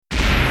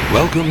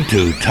Welcome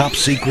to Top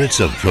Secrets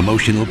of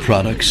Promotional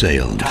Product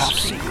Sales. Top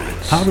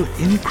Secrets. How to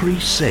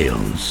increase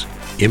sales,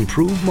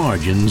 improve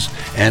margins,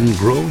 and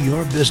grow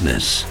your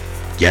business.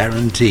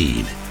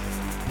 Guaranteed.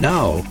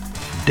 Now,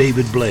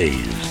 David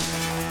Blaze.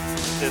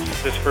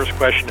 This first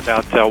question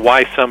about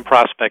why some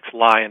prospects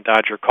lie and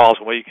dodge your calls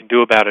and what you can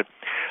do about it.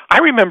 I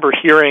remember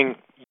hearing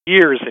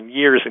years and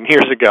years and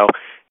years ago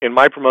in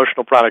my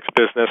promotional products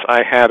business,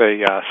 I had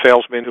a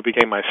salesman who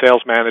became my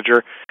sales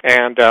manager,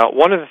 and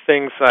one of the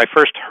things I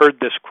first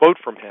heard this quote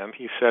from him,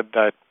 he said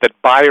that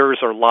buyers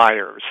are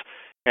liars.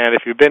 And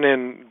if you've been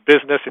in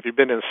business, if you've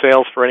been in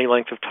sales for any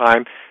length of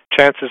time,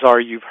 chances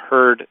are you've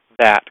heard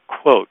that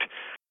quote.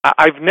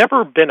 I've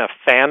never been a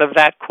fan of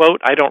that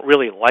quote. I don't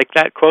really like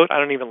that quote. I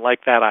don't even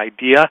like that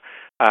idea.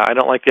 I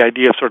don't like the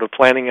idea of sort of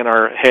planning in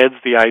our heads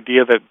the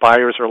idea that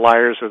buyers are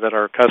liars or that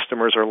our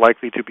customers are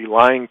likely to be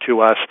lying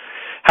to us.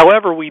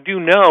 However, we do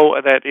know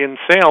that in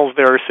sales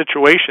there are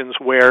situations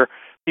where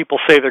people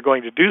say they're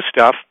going to do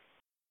stuff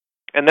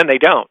and then they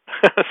don't.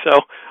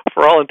 So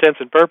for all intents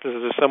and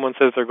purposes, if someone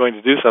says they're going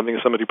to do something,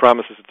 if somebody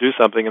promises to do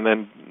something and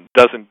then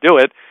doesn't do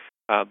it,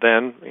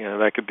 then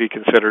that could be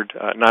considered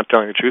not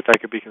telling the truth.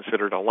 That could be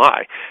considered a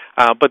lie.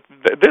 But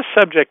this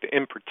subject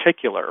in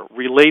particular,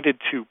 related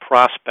to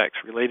prospects,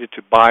 related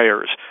to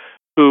buyers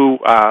who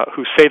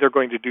say they're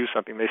going to do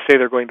something. They say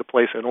they're going to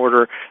place an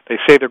order. They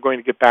say they're going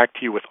to get back to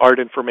you with art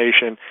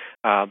information.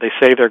 They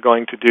say they're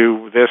going to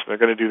do this, they're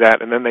going to do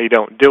that, and then they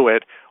don't do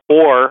it.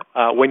 Or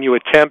when you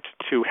attempt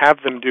to have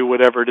them do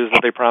whatever it is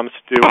that they promised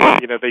to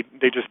do,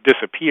 they just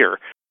disappear.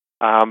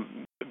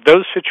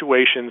 Those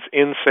situations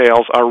in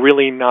sales are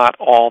really not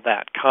all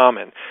that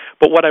common.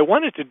 But what I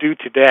wanted to do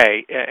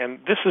today, and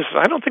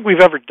I don't think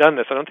we've ever done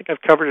this. I don't think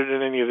I've covered it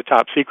in any of the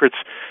Top Secrets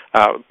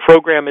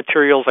program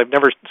materials. I've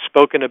never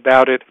spoken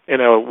about it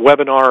in a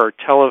webinar or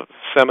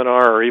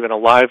teleseminar or even a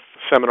live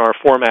seminar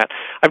format.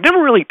 I've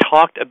never really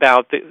talked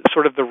about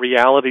the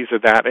realities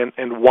of that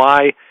and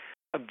why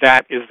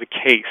that is the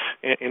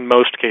case in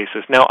most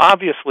cases. Now,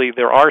 obviously,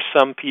 there are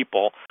some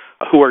people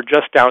who are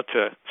just out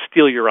to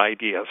steal your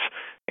ideas.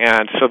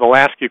 And so they'll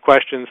ask you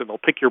questions, and they'll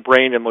pick your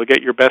brain, and they'll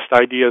get your best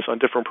ideas on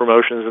different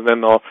promotions, and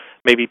then they'll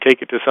maybe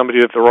take it to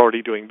somebody that they're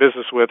already doing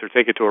business with, or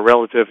take it to a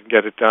relative and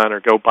get it done, or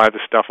go buy the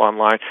stuff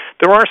online.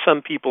 There are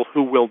some people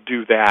who will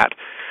do that.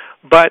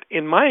 But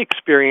in my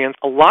experience,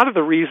 a lot of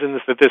the reasons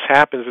that this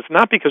happens, it's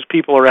not because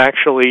people are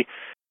actually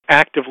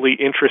actively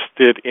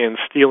interested in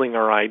stealing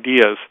our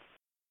ideas.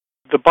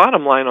 The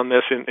bottom line on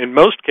this, in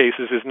most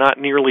cases, is not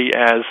nearly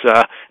as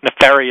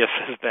nefarious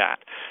as that.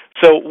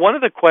 So one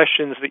of the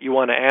questions that you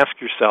want to ask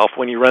yourself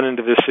when you run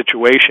into this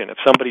situation, if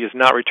somebody is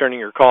not returning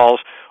your calls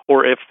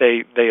or if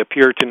they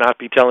appear to not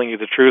be telling you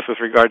the truth with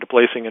regard to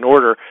placing an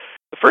order,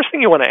 the first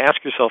thing you want to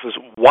ask yourself is,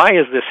 why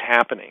is this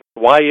happening?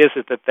 Why is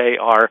it that they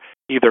are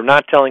either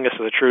not telling us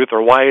the truth,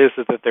 or why is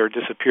it that they're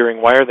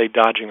disappearing? Why are they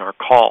dodging our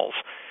calls?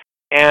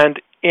 And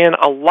in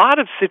a lot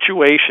of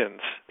situations,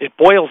 it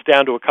boils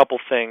down to a couple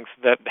things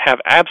that have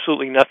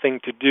absolutely nothing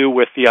to do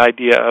with the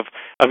idea of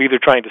either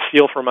trying to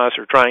steal from us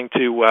or trying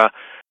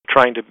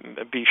to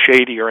be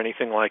shady or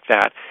anything like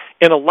that.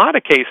 In a lot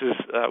of cases,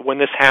 when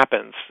this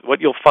happens,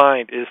 what you'll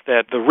find is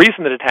that the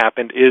reason that it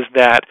happened is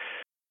that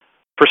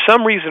for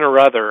some reason or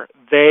other,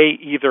 they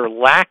either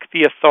lack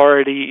the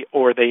authority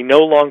or they no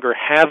longer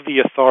have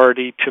the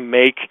authority to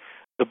make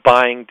the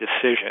buying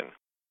decision.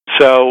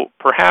 So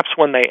perhaps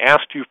when they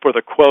asked you for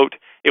the quote,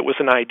 it was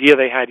an idea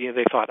they had.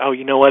 They thought, oh,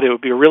 you know what, it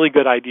would be a really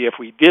good idea if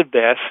we did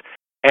this.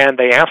 And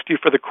they asked you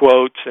for the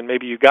quotes, and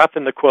maybe you got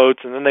them the quotes,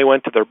 and then they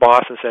went to their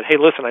boss and said, hey,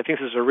 listen, I think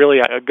this is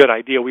a good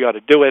idea. We ought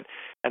to do it.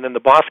 And then the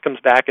boss comes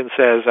back and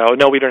says, oh,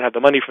 no, we don't have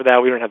the money for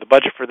that. We don't have the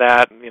budget for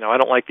that. I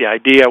don't like the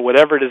idea,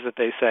 whatever it is that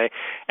they say.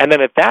 And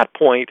then at that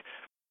point,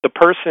 the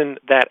person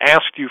that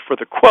asked you for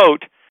the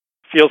quote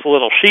feels a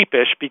little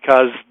sheepish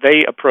because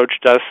they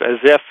approached us as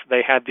if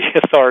they had the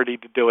authority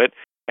to do it.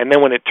 And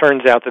then when it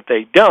turns out that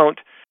they don't,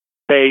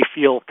 they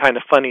feel kind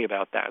of funny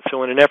about that.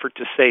 So in an effort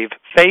to save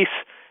face,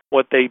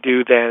 what they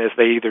do then is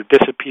they either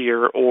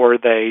disappear or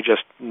they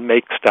just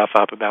make stuff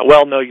up about,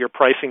 well, no, your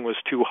pricing was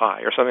too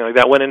high or something like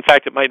that, when in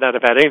fact it might not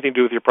have had anything to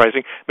do with your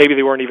pricing. Maybe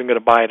they weren't even going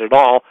to buy it at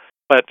all.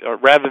 But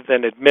rather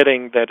than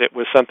admitting that it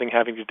was something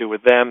having to do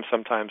with them,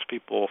 sometimes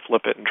people will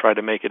flip it and try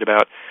to make it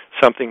about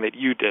something that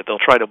you did. They'll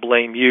try to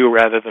blame you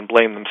rather than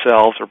blame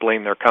themselves or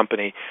blame their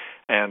company.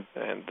 And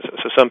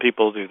so some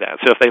people do that.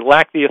 So if they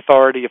lack the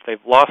authority, if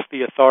they've lost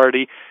the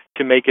authority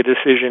to make a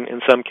decision,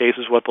 in some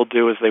cases what they'll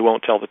do is they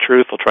won't tell the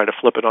truth. They'll try to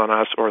flip it on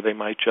us, or they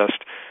might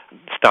just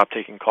stop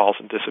taking calls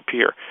and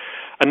disappear.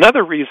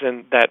 Another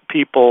reason that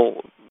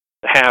people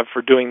have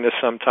for doing this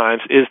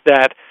sometimes is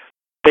that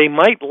they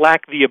might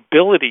lack the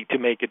ability to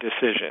make a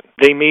decision.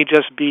 They may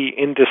just be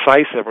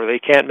indecisive, or they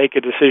can't make a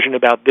decision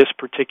about this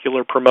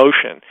particular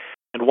promotion.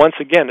 And once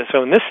again,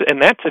 so in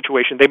that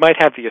situation, they might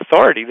have the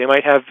authority.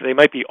 They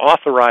might be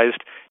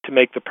authorized to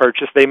make the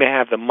purchase. They may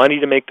have the money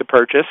to make the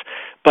purchase,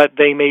 but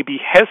they may be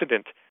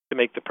hesitant to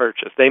make the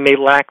purchase. They may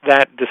lack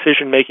that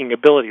decision-making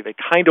ability. They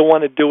kind of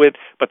want to do it,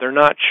 but they're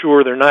not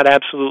sure. They're not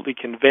absolutely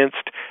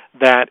convinced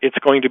that it's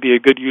going to be a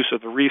good use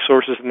of the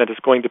resources and that it's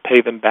going to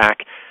pay them back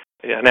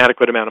an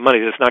adequate amount of money,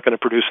 that it's not going to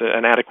produce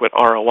an adequate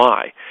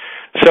ROI.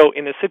 So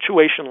in a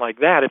situation like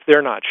that, if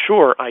they're not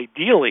sure,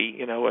 ideally,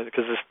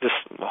 because this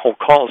whole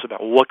call is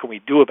about what can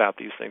we do about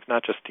these things,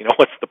 not just,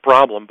 what's the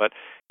problem, but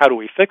how do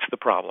we fix the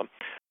problem.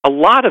 A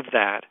lot of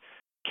that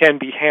can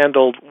be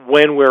handled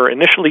when we're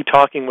initially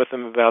talking with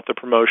them about the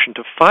promotion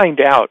to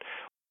find out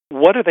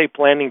what are they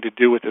planning to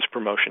do with this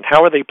promotion?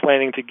 How are they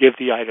planning to give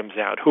the items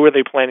out? Who are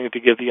they planning to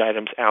give the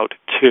items out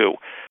to?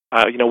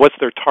 What's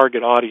their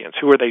target audience?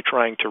 Who are they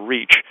trying to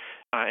reach?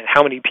 And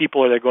how many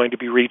people are they going to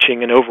be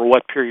reaching and over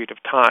what period of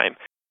time?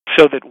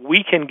 So that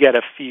we can get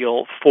a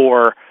feel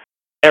for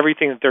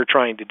everything that they're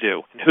trying to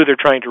do and who they're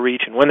trying to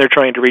reach and when they're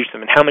trying to reach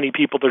them and how many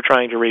people they're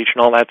trying to reach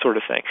and all that sort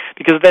of thing.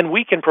 Because then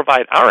we can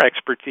provide our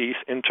expertise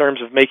in terms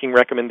of making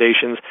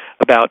recommendations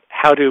about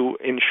how to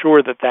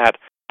ensure that that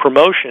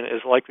promotion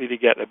is likely to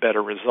get a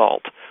better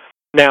result.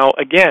 Now,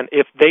 again,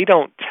 if they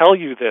don't tell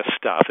you this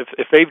stuff,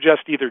 if they've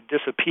just either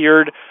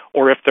disappeared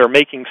or if they're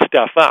making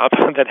stuff up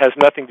that has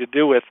nothing to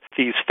do with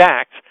these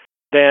facts,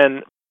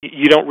 then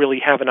you don't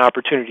really have an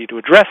opportunity to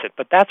address it.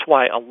 But that's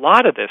why a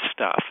lot of this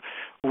stuff,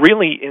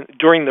 really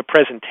during the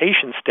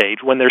presentation stage,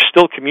 when they're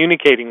still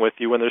communicating with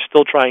you, when they're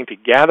still trying to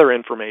gather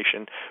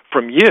information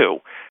from you,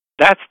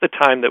 that's the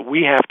time that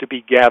we have to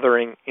be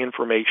gathering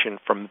information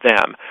from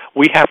them.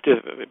 We have to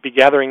be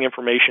gathering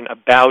information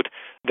about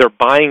their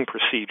buying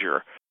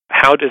procedure.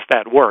 How does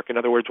that work? In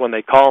other words, when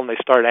they call and they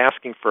start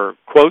asking for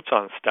quotes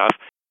on stuff,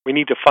 we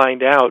need to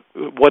find out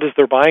what is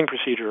their buying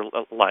procedure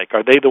like.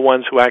 Are they the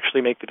ones who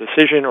actually make the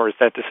decision, or is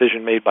that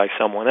decision made by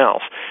someone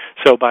else?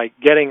 So by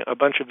getting a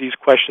bunch of these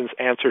questions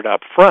answered up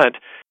front,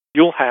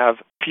 you'll have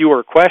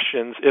fewer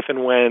questions if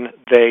and when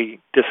they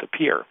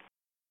disappear.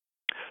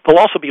 They'll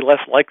also be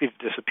less likely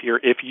to disappear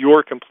if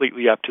you're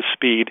completely up to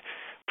speed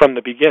from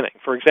the beginning.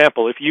 For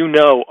example, if you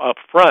know up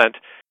front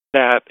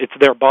that it's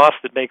their boss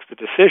that makes the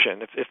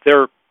decision, if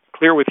they're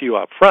clear with you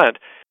up front,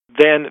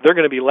 then they're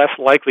going to be less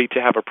likely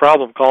to have a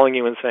problem calling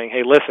you and saying,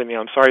 hey, listen,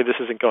 I'm sorry this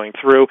isn't going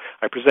through.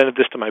 I presented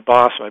this to my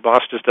boss. My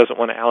boss just doesn't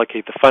want to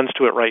allocate the funds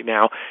to it right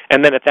now.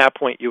 And then at that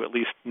point, you at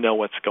least know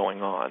what's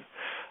going on.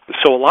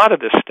 So a lot of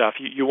this stuff,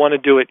 you want to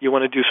do it, you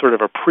want to do sort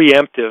of a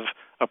preemptive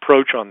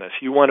approach on this.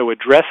 You want to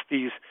address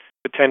these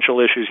potential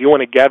issues. You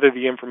want to gather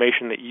the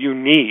information that you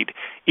need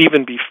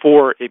even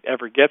before it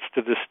ever gets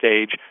to the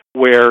stage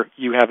where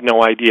you have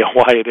no idea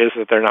why it is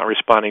that they're not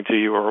responding to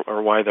you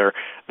or why they're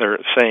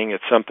saying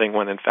it's something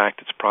when in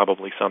fact it's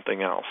probably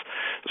something else.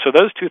 So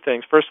those two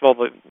things, first of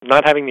all,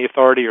 not having the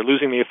authority or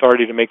losing the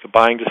authority to make the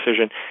buying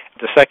decision.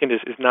 The second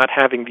is not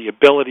having the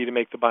ability to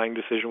make the buying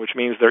decision, which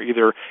means they're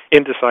either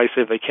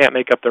indecisive, they can't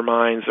make up their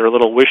minds, they're a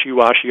little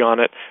wishy-washy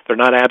on it, they're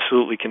not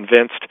absolutely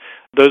convinced.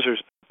 Those are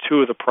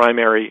two of the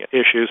primary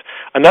issues.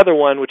 Another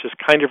one, which is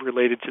kind of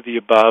related to the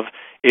above,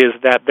 is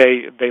that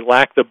they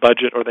lack the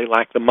budget or they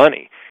lack the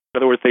money. In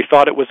other words, they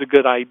thought it was a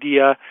good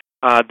idea.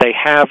 They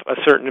have a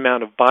certain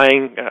amount of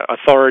buying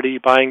authority,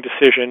 buying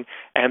decision,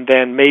 and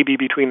then maybe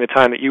between the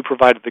time that you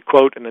provided the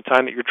quote and the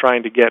time that you're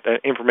trying to get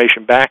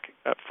information back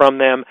from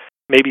them,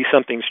 maybe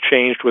something's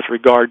changed with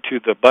regard to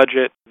the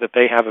budget that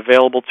they have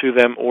available to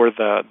them or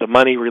the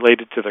money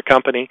related to the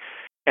company,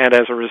 and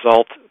as a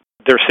result,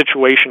 their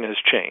situation has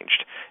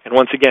changed. And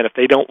once again, if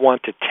they don't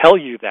want to tell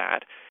you that,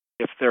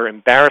 if they're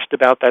embarrassed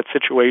about that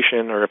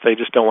situation, or if they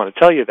just don't want to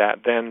tell you that,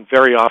 then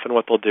very often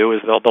what they'll do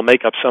is they'll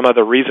make up some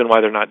other reason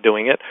why they're not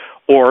doing it,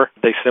 or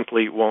they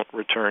simply won't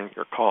return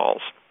your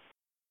calls.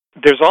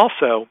 There's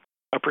also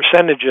a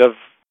percentage of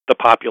the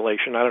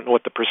population, I don't know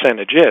what the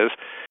percentage is,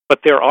 but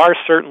there are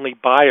certainly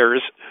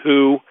buyers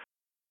who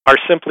are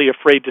simply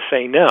afraid to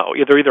say no.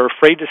 They're either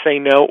afraid to say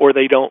no or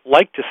they don't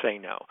like to say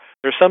no.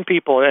 There's some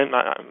people, and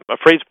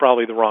afraid's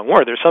probably the wrong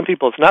word, there's some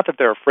people, it's not that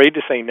they're afraid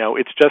to say no,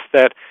 it's just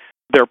that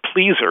they're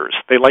pleasers.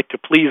 They like to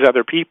please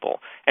other people,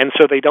 and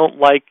so they don't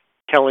like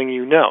telling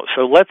you no.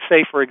 So let's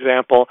say, for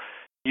example,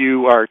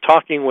 you are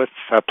talking with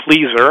a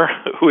pleaser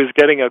who is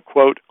getting a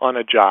quote on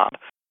a job,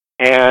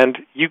 and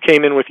you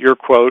came in with your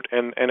quote,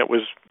 and it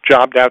was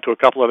jobbed out to a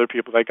couple other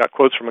people. They got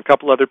quotes from a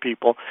couple other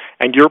people,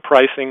 and your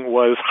pricing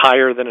was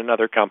higher than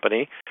another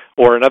company,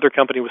 or another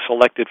company was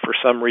selected for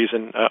some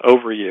reason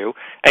over you,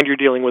 and you're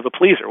dealing with a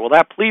pleaser. Well,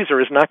 that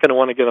pleaser is not going to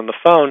want to get on the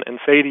phone and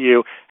say to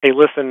you, hey,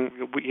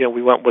 listen,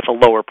 we went with a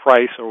lower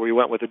price, or we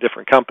went with a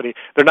different company.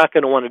 They're not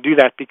going to want to do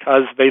that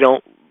because they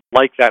don't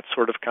like that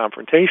sort of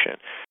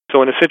confrontation.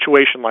 So in a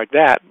situation like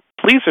that,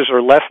 pleasers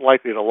are less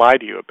likely to lie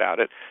to you about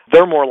it.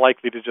 They're more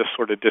likely to just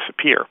sort of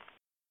disappear,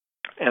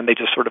 and they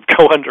just sort of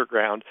go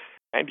underground,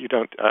 and you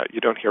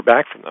don't hear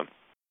back from them.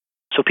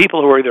 So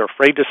people who are either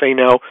afraid to say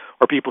no,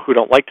 or people who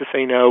don't like to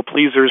say no,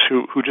 pleasers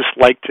who just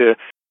like to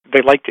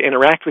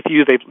interact with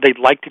you, they'd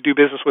like to do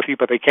business with you,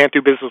 but they can't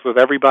do business with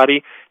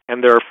everybody,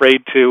 and they're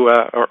afraid to,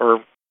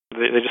 or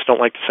they just don't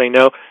like to say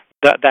no.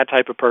 That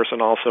type of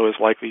person also is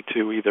likely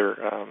to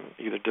either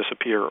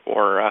disappear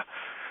or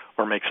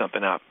make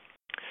something up.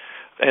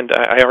 And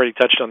I already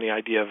touched on the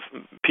idea of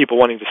people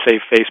wanting to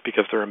save face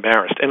because they're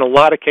embarrassed. In a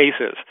lot of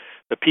cases,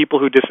 the people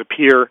who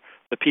disappear,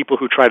 the people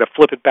who try to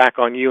flip it back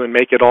on you and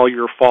make it all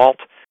your fault,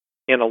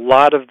 in a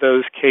lot of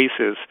those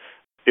cases,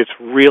 it's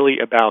really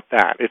about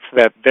that. It's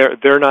that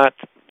they're not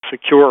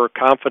secure or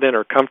confident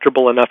or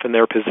comfortable enough in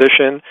their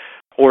position,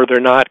 or they're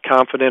not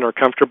confident or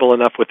comfortable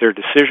enough with their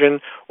decision,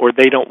 or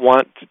they don't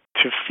want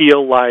to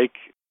feel like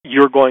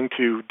you're going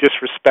to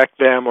disrespect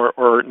them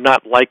or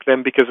not like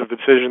them because of the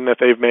decision that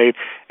they've made.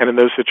 And in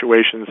those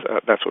situations,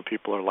 that's what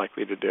people are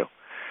likely to do.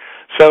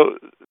 So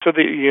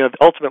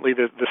ultimately,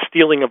 the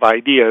stealing of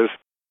ideas,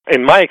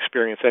 in my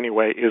experience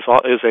anyway, is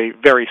a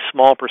very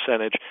small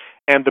percentage,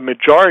 and the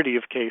majority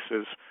of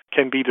cases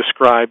can be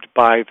described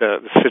by the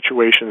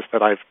situations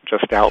that I've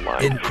just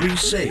outlined. Increase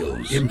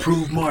sales,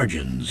 improve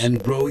margins,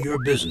 and grow your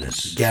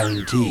business.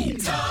 Guaranteed.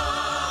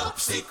 Top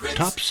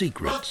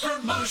Secrets.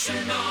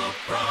 Promotional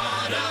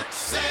product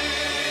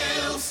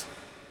sales.